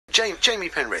Jamie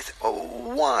Penrith,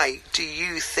 why do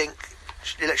you think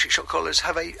electric shock collars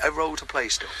have a role to play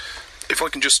still? If I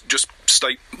can just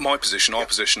state my position, our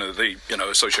position of the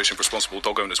Association for Responsible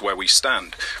Dog Owners, where we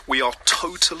stand, we are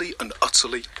totally and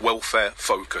utterly welfare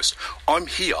focused. I'm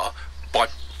here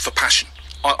for passion.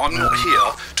 I'm not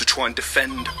here to try and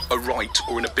defend a right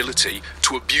or an ability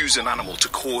to abuse an animal, to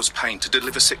cause pain, to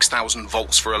deliver 6,000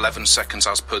 volts for 11 seconds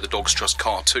as per the Dogs Trust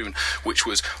cartoon, which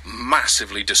was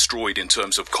massively destroyed in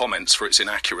terms of comments for its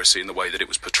inaccuracy in the way that it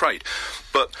was portrayed.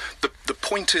 But the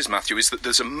point is, Matthew, is that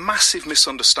there's a massive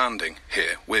misunderstanding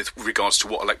here with regards to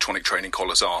what electronic training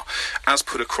collars are, as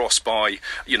put across by,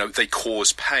 they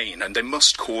cause pain, and they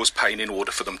must cause pain in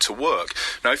order for them to work.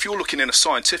 Now, if you're looking in a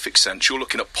scientific sense, you're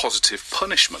looking at positive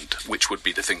punishment, which would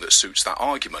be the thing that suits that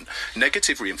argument.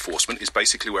 Negative reinforcement is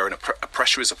basically where a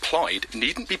pressure is applied,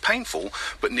 needn't be painful,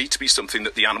 but need to be something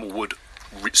that the animal would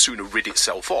sooner rid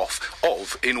itself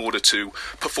of in order to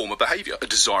perform a behaviour, a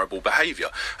desirable behaviour.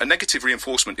 And negative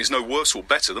reinforcement is no worse or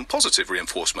better than positive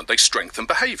reinforcement. They strengthen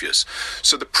behaviours.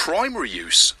 So the primary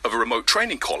use of a remote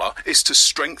training collar is to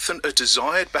strengthen a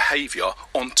desired behaviour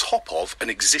on top of an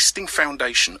existing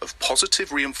foundation of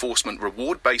positive reinforcement,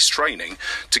 reward-based training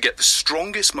to get the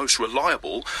strongest, most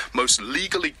reliable, most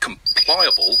legally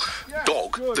compliable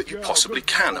dog that you possibly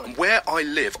can. And where I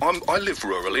live, I live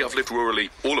rurally. I've lived rurally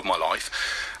all of my life.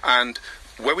 And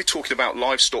where we're talking about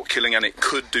livestock killing and it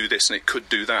could do this and it could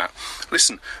do that,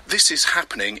 listen, this is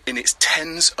happening in its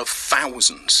tens of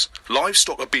thousands.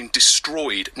 Livestock are being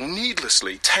destroyed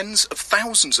needlessly, tens of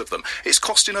thousands of them. It's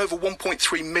costing over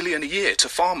 1.3 million a year to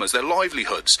farmers, their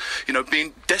livelihoods,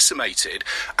 being decimated.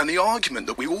 And the argument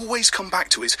that we always come back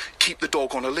to is keep the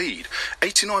dog on a lead.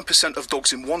 89% of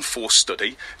dogs in one force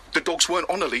study, the dogs weren't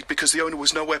on a lead because the owner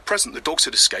was nowhere present. The dogs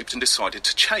had escaped and decided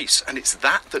to chase. And it's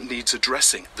that needs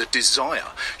addressing, the desire.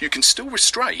 You can still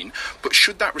restrain, but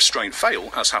should that restraint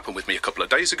fail, as happened with me a couple of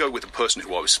days ago with a person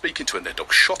who I was speaking to and their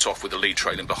dog shot off with a lead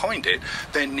trailing behind it,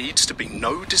 there needs to be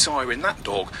no desire in that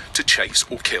dog to chase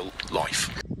or kill life.